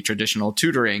 for the traditional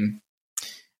tutoring,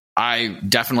 I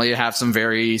definitely have some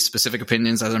very specific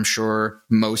opinions, as I'm sure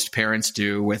most parents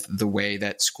do, with the way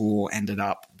that school ended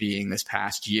up being this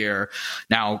past year.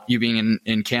 Now, you being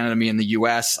in Canada, me in the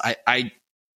US, I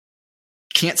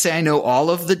can't say I know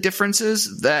all of the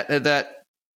differences that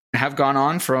have gone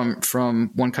on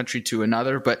from one country to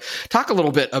another, but talk a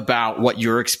little bit about what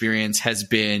your experience has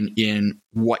been in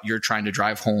what you're trying to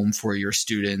drive home for your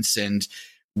students and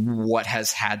what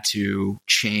has had to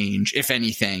change, if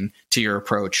anything, to your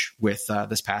approach with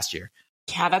this past year.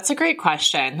 Yeah, that's a great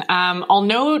question. I'll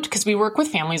note, because we work with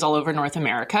families all over North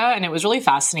America, and it was really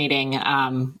fascinating,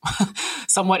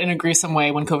 somewhat in a gruesome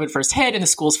way, when COVID first hit and the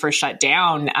schools first shut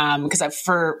down, because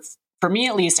for me,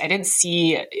 at least, I didn't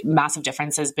see massive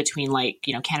differences between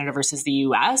Canada versus the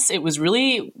US. It was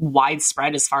really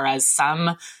widespread as far as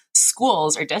some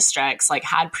schools or districts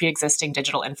had pre-existing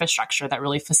digital infrastructure that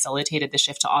really facilitated the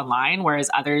shift to online, whereas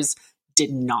others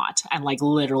did not, and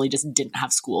literally just didn't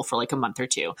have school for a month or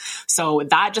two. So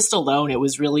that just alone, it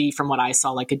was really, from what I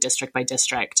saw, a district by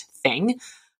district thing.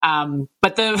 So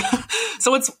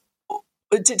it's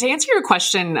to answer your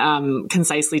question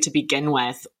concisely to begin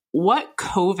with. What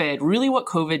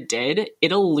COVID did,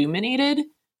 it illuminated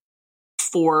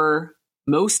for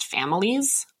most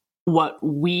families what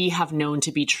we have known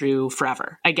to be true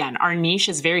forever. Again, our niche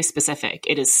is very specific.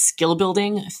 It is skill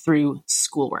building through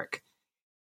schoolwork.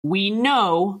 We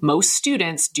know most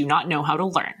students do not know how to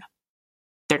learn.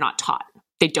 They're not taught.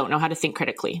 They don't know how to think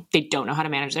critically. They don't know how to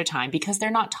manage their time because they're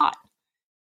not taught.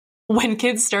 When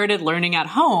kids started learning at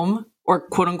home, or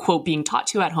quote unquote being taught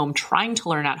to at home, trying to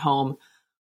learn at home,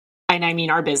 and I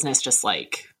mean, our business just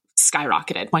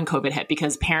skyrocketed when COVID hit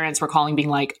because parents were calling being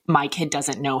like, my kid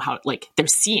doesn't know how, like they're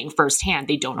seeing firsthand.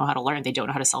 They don't know how to learn. They don't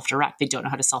know how to self-direct. They don't know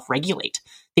how to self-regulate.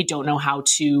 They don't know how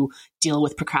to deal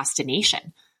with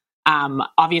procrastination.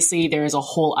 Obviously, there is a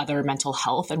whole other mental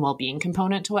health and well-being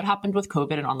component to what happened with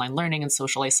COVID and online learning and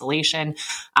social isolation.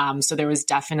 So there was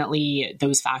definitely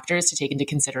those factors to take into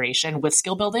consideration with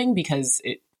skill building because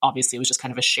it obviously was just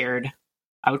kind of a shared,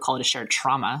 I would call it a shared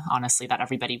trauma, honestly, that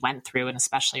everybody went through, and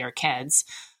especially our kids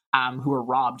who were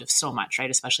robbed of so much,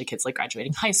 right? Especially kids like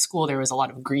graduating high school. There was a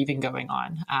lot of grieving going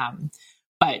on.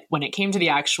 But when it came to the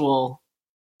actual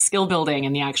skill building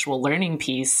and the actual learning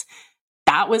piece,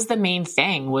 that was the main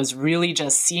thing, was really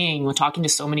just seeing, talking to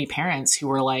so many parents who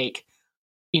were like,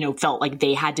 felt like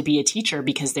they had to be a teacher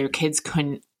because their kids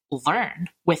couldn't learn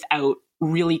without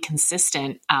really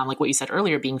consistent, like what you said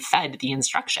earlier, being fed the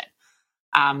instruction.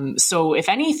 So if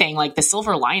anything, like the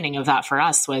silver lining of that for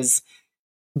us was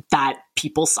that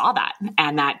people saw that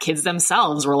and that kids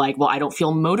themselves were like, well, I don't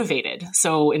feel motivated.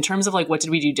 So in terms of like, what did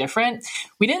we do different?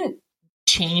 We didn't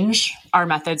change our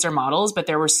methods or models, but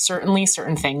there were certainly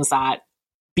certain things that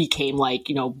became like,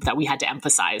 that we had to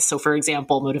emphasize. So for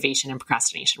example, motivation and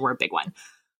procrastination were a big one.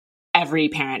 Every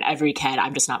parent, every kid,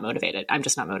 I'm just not motivated. I'm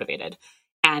just not motivated.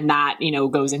 And that,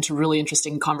 goes into really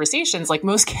interesting conversations. Like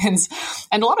most kids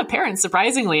and a lot of parents,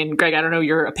 surprisingly, and Greg, I don't know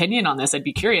your opinion on this. I'd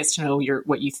be curious to know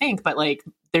what you think, but like,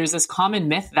 there's this common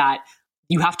myth that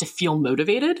you have to feel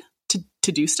motivated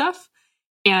to do stuff.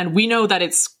 And we know that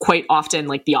it's quite often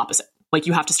like the opposite. Like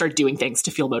you have to start doing things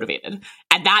to feel motivated.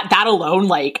 And that alone,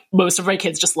 like most of my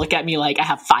kids just look at me like I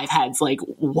have 5 heads, like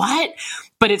what?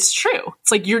 But it's true. It's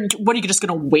like, what are you just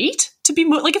going to wait to be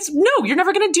no, you're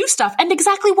never going to do stuff. And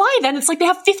exactly why then? It's like they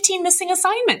have 15 missing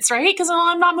assignments, right? Because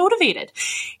I'm not motivated.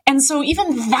 And so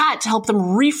even that, to help them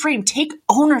reframe, take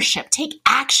ownership, take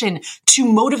action to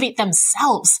motivate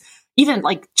themselves, even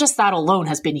like just that alone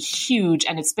has been huge.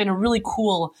 And it's been a really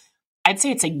cool, I'd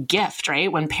say it's a gift,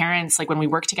 right? When parents, like when we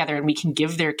work together and we can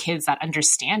give their kids that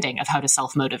understanding of how to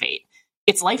self-motivate,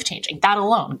 it's life-changing. That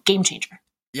alone, game changer.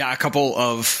 Yeah, a couple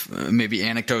of maybe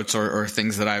anecdotes or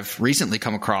things that I've recently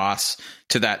come across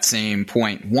to that same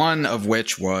point. One of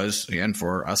which was, again,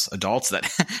 for us adults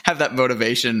that have that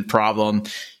motivation problem,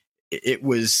 it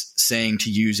was saying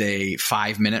to use a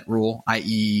 5-minute rule,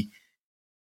 i.e.,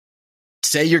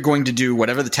 say you're going to do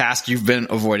whatever the task you've been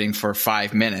avoiding for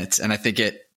 5 minutes. And I think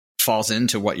it falls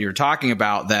into what you're talking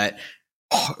about, that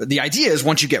the idea is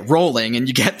once you get rolling and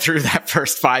you get through that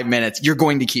first 5 minutes, you're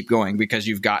going to keep going because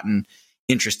you've gotten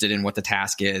interested in what the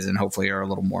task is and hopefully are a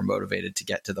little more motivated to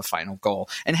get to the final goal.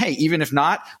 And hey, even if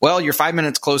not, well, you're 5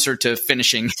 minutes closer to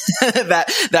finishing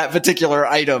that particular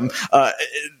item,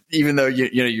 even though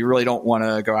you really don't want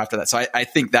to go after that. So I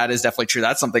think that is definitely true.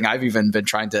 That's something I've even been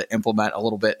trying to implement a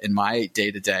little bit in my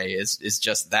day to day is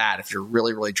just that. If you're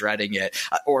really, really dreading it,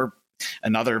 or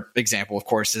another example, of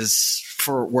course, is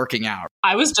for working out.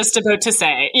 I was just about to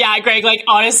say, yeah, Greg, like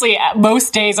honestly,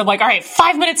 most days I'm like, all right,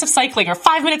 5 minutes of cycling or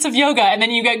 5 minutes of yoga. And then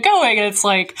you get going and it's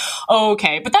like, oh,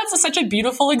 okay. But that's such a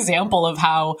beautiful example of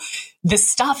how this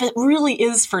stuff, it really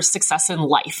is for success in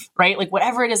life, right? Like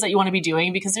whatever it is that you want to be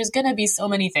doing, because there's going to be so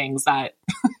many things that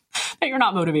that you're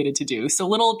not motivated to do. So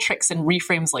little tricks and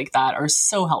reframes like that are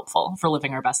so helpful for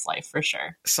living our best life, for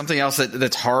sure. Something else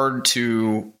that's hard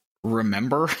to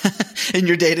remember in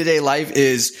your day-to-day life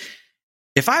is,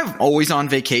 if I'm always on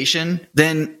vacation,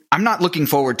 then I'm not looking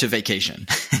forward to vacation.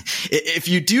 If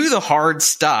you do the hard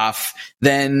stuff,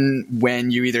 then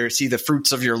when you either see the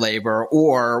fruits of your labor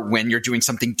or when you're doing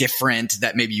something different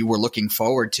that maybe you were looking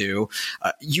forward to,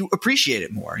 you appreciate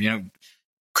it more.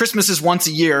 Christmas is once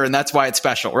a year, and that's why it's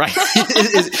special, right?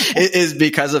 is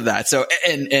because of that. So,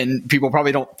 and people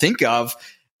probably don't think of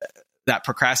that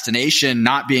procrastination,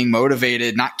 not being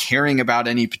motivated, not caring about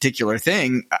any particular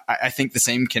thing. I think the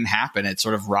same can happen. It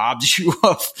sort of robs you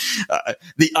of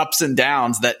the ups and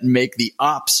downs that make the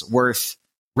ups worth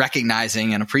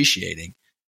recognizing and appreciating.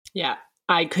 Yeah,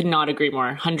 I could not agree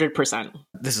more. 100%.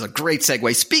 This is a great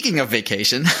segue. Speaking of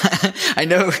vacation, I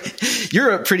know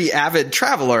you're a pretty avid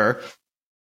traveler,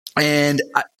 and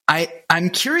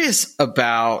I'm curious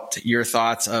about your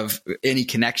thoughts of any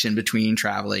connection between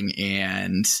traveling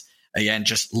and, again,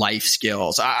 just life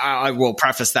skills. I will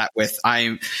preface that with,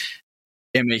 I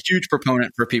am a huge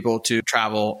proponent for people to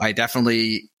travel. I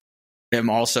definitely am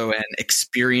also an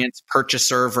experience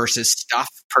purchaser versus stuff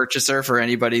purchaser for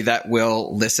anybody that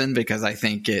will listen, because I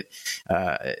think it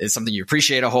is something you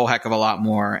appreciate a whole heck of a lot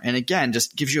more. And again,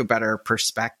 just gives you a better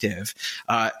perspective.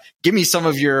 Give me some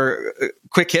of your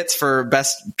quick hits for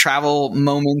best travel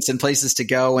moments and places to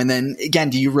go. And then again,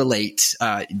 do you relate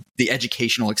the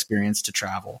educational experience to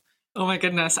travel? Oh my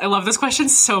goodness. I love this question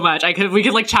so much. We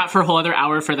could like chat for a whole other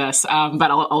hour for this.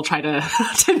 But I'll try to,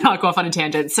 to not go off on a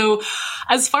tangent. So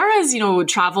as far as,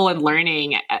 travel and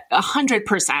learning,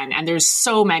 100%, and there's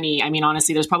so many, I mean,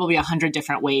 honestly, there's probably 100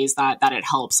 different ways that it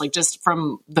helps. Like just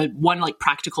from the one, like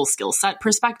practical skill set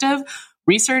perspective,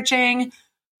 researching,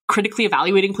 critically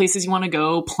evaluating places you want to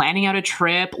go, planning out a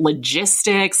trip,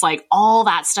 logistics, like all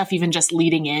that stuff, even just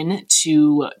leading in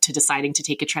to deciding to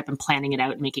take a trip and planning it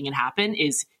out and making it happen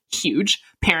is huge.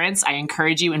 Parents, I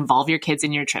encourage you, involve your kids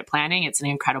in your trip planning. It's an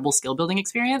incredible skill building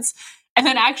experience. And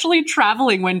then actually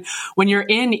traveling when you're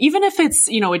in, even if it's,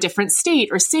 a different state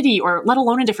or city, or let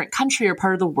alone a different country or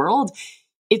part of the world,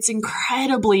 it's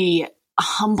incredibly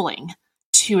humbling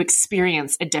to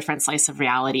experience a different slice of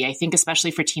reality. I think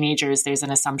especially for teenagers, there's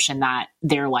an assumption that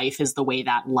their life is the way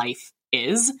that life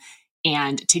is.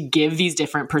 And to give these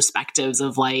different perspectives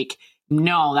of like,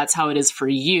 no, that's how it is for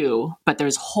you, but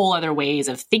there's whole other ways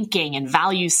of thinking and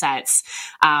value sets.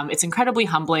 It's incredibly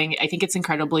humbling. I think it's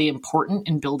incredibly important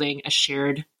in building a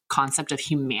shared concept of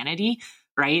humanity,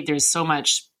 right? There's so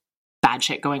much bad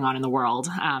shit going on in the world.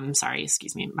 Sorry,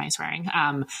 excuse me, my swearing.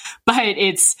 But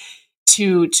it's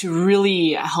to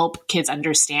really help kids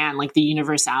understand like the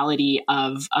universality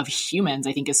of humans,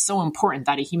 I think is so important,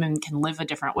 that a human can live a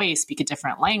different way, speak a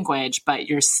different language, but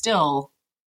you're still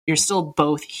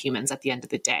both humans at the end of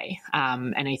the day.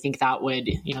 And I think that would,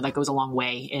 that goes a long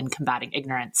way in combating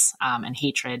ignorance and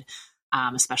hatred,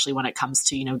 especially when it comes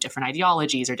to, different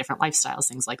ideologies or different lifestyles,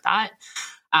 things like that.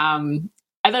 And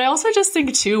then I also just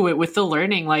think too, with the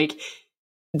learning, like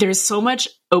there's so much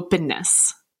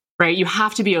openness, right? You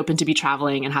have to be open to be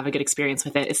traveling and have a good experience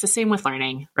with it. It's the same with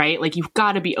learning, right? Like you've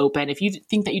got to be open. If you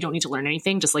think that you don't need to learn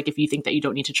anything, just like if you think that you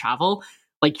don't need to travel,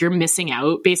 like you're missing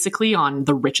out basically on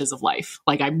the riches of life.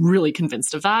 Like I'm really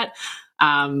convinced of that.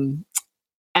 And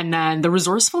then the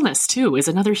resourcefulness too is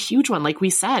another huge one. Like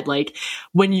we said, like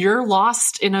when you're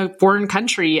lost in a foreign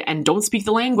country and don't speak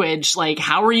the language, like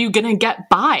how are you going to get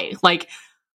by? Like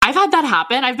I've had that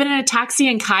happen. I've been in a taxi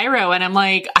in Cairo and I'm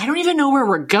like, I don't even know where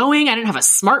we're going. I didn't have a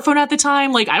smartphone at the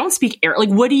time. Like I don't speak Arabic.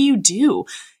 Like what do you do?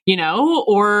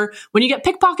 Or when you get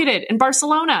pickpocketed in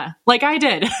Barcelona, like I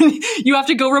did, you have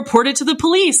to go report it to the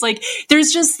police. Like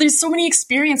there's so many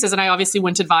experiences. And I obviously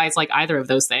wouldn't advise like either of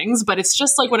those things, but it's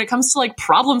just like when it comes to like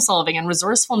problem solving and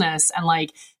resourcefulness and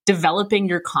like developing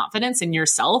your confidence in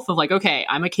yourself of like, okay,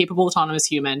 I'm a capable, autonomous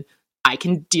human. I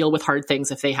can deal with hard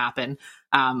things if they happen.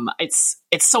 It's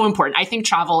so important. I think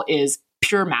travel is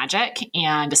pure magic.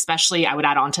 And especially I would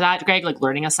add on to that, Greg, like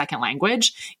learning a second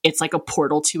language, it's like a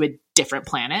portal to a different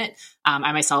planet.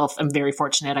 I myself am very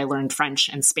fortunate. I learned French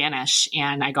and Spanish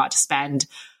and I got to spend,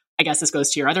 I guess this goes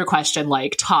to your other question,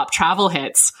 like top travel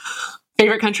hits.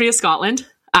 Favorite country is Scotland.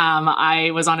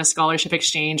 I was on a scholarship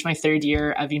exchange my third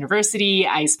year of university.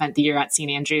 I spent the year at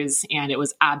St. Andrews and it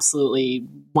was absolutely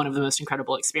one of the most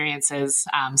incredible experiences.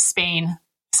 Spain,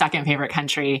 second favorite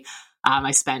country.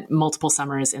 I spent multiple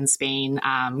summers in Spain,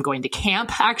 going to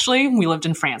camp, actually. We lived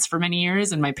in France for many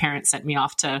years, and my parents sent me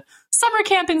off to summer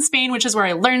camp in Spain, which is where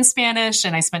I learned Spanish,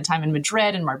 and I spent time in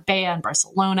Madrid and Marbella and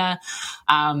Barcelona.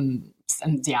 And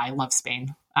yeah, I love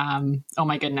Spain. Oh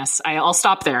my goodness. I'll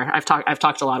stop there. I've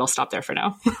talked a lot. I'll stop there for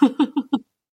now.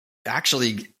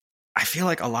 Actually, I feel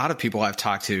like a lot of people I've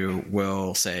talked to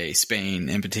will say Spain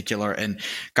in particular. And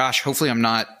gosh, hopefully I'm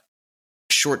not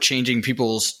shortchanging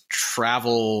people's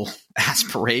travel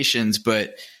aspirations,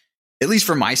 but at least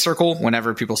for my circle,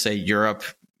 whenever people say Europe,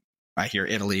 I hear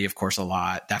Italy, of course, a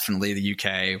lot. Definitely the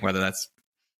UK, whether that's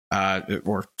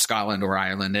or Scotland or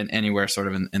Ireland, and anywhere sort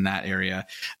of in that area.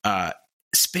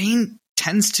 Spain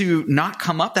tends to not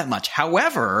come up that much.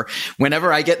 However,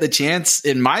 whenever I get the chance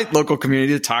in my local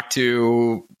community to talk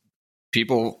to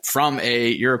people from a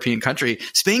European country,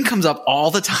 Spain comes up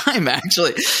all the time,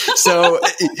 actually. So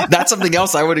that's something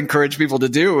else I would encourage people to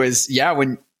do is,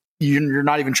 when you're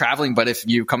not even traveling, but if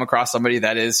you come across somebody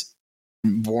that is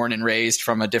born and raised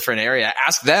from a different area,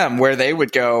 ask them where they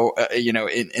would go,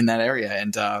 in that area.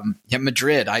 And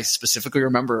Madrid, I specifically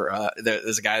remember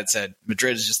there's a guy that said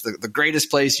Madrid is just the greatest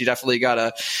place. You definitely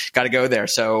gotta go there.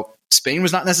 So Spain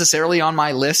was not necessarily on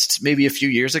my list maybe a few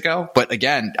years ago, but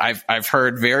again, I've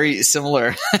heard very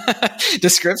similar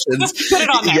descriptions. Put it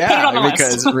on there. Put it on the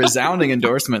because list. resounding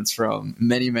endorsements from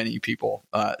many, many people.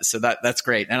 So that's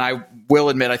great. And I will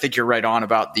admit, I think you're right on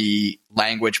about the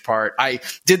language part. I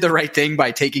did the right thing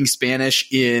by taking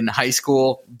Spanish in high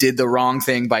school, did the wrong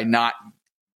thing by not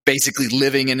basically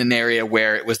living in an area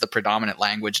where it was the predominant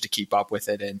language to keep up with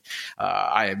it. And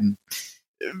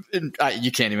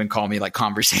you can't even call me like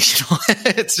conversational.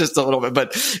 It's just a little bit,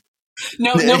 but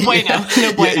No bueno.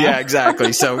 No bueno. Yeah,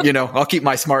 exactly. So, I'll keep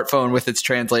my smartphone with its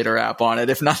translator app on it,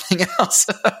 if nothing else.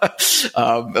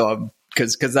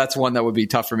 Because that's one that would be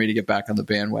tough for me to get back on the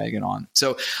bandwagon on.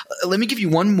 So let me give you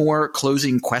one more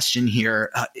closing question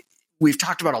here. We've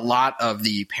talked about a lot of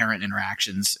the parent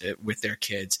interactions with their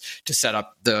kids to set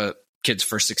up the kids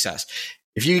for success.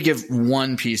 If you could give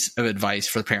one piece of advice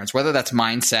for the parents, whether that's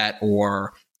mindset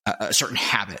or a certain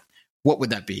habit, what would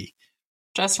that be?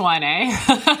 Just one,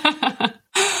 eh?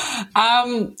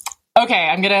 Okay,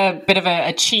 I'm going to bit of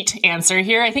a cheat answer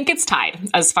here. I think it's tied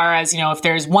as far as, if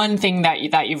there's one thing that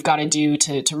you've got to do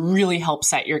to really help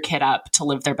set your kid up to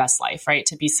live their best life, right?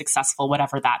 To be successful,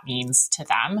 whatever that means to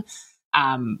them.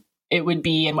 It would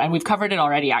be, and we've covered it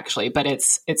already actually, but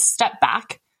it's step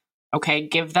back. Okay,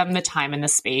 give them the time and the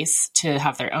space to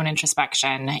have their own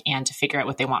introspection and to figure out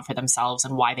what they want for themselves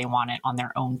and why they want it on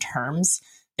their own terms.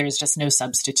 There's just no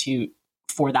substitute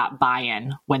for that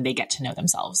buy-in when they get to know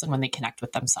themselves and when they connect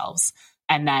with themselves.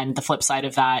 And then the flip side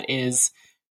of that is,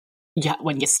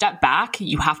 when you step back,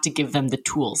 you have to give them the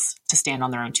tools to stand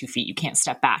on their own 2 feet. You can't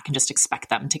step back and just expect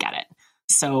them to get it.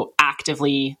 So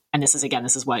actively, and this is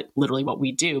literally what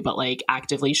we do, but like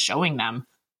actively showing them,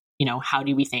 how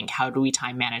do we think? How do we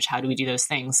time manage? How do we do those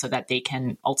things so that they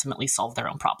can ultimately solve their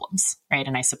own problems, right?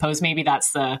 And I suppose maybe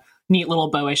that's the neat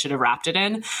little bow I should have wrapped it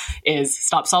in, is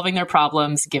stop solving their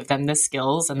problems, give them the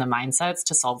skills and the mindsets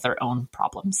to solve their own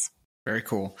problems. Very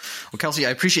cool. Well, Kelsey,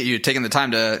 I appreciate you taking the time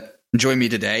to join me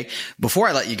today. Before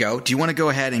I let you go, do you want to go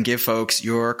ahead and give folks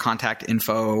your contact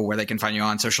info, where they can find you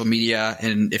on social media,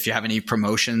 and if you have any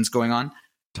promotions going on?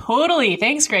 Totally.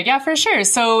 Thanks, Greg. Yeah, for sure.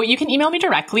 So you can email me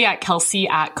directly at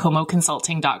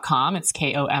kelsey@komoconsulting.com. It's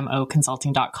KOMO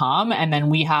consulting.com. And then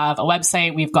we have a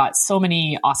website. We've got so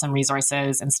many awesome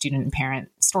resources and student and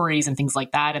parent stories and things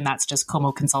like that. And that's just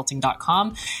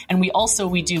komoconsulting.com. And we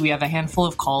have a handful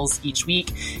of calls each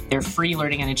week. They're free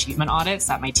learning and achievement audits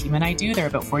that my team and I do. They're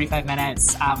about 45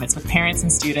 minutes. It's with parents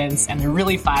and students, and they're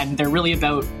really fun. They're really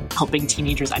about helping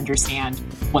teenagers understand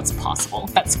what's possible,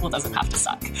 that school doesn't have to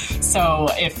suck. So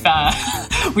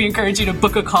if we encourage you to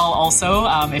book a call also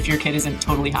if your kid isn't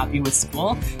totally happy with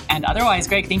school. And otherwise,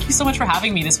 Greg, thank you so much for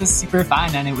having me. This was super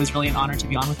fun, and it was really an honor to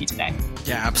be on with you today.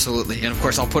 Yeah, absolutely. And of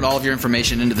course, I'll put all of your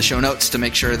information into the show notes to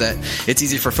make sure that it's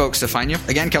easy for folks to find you.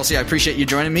 Again, Kelsey, I appreciate you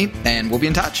joining me, and we'll be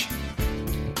in touch.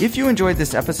 If you enjoyed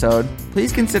this episode,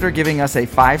 please consider giving us a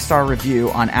 5-star review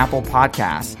on Apple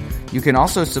Podcasts. You can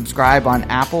also subscribe on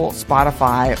Apple,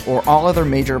 Spotify, or all other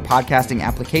major podcasting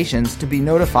applications to be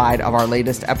notified of our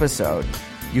latest episode.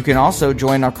 You can also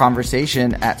join our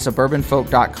conversation at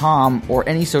suburbanfolk.com or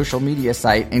any social media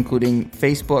site, including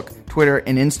Facebook, Twitter,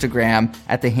 and Instagram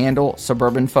at the handle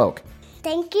Suburban Folk.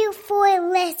 Thank you for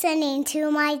listening to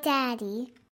my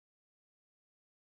daddy.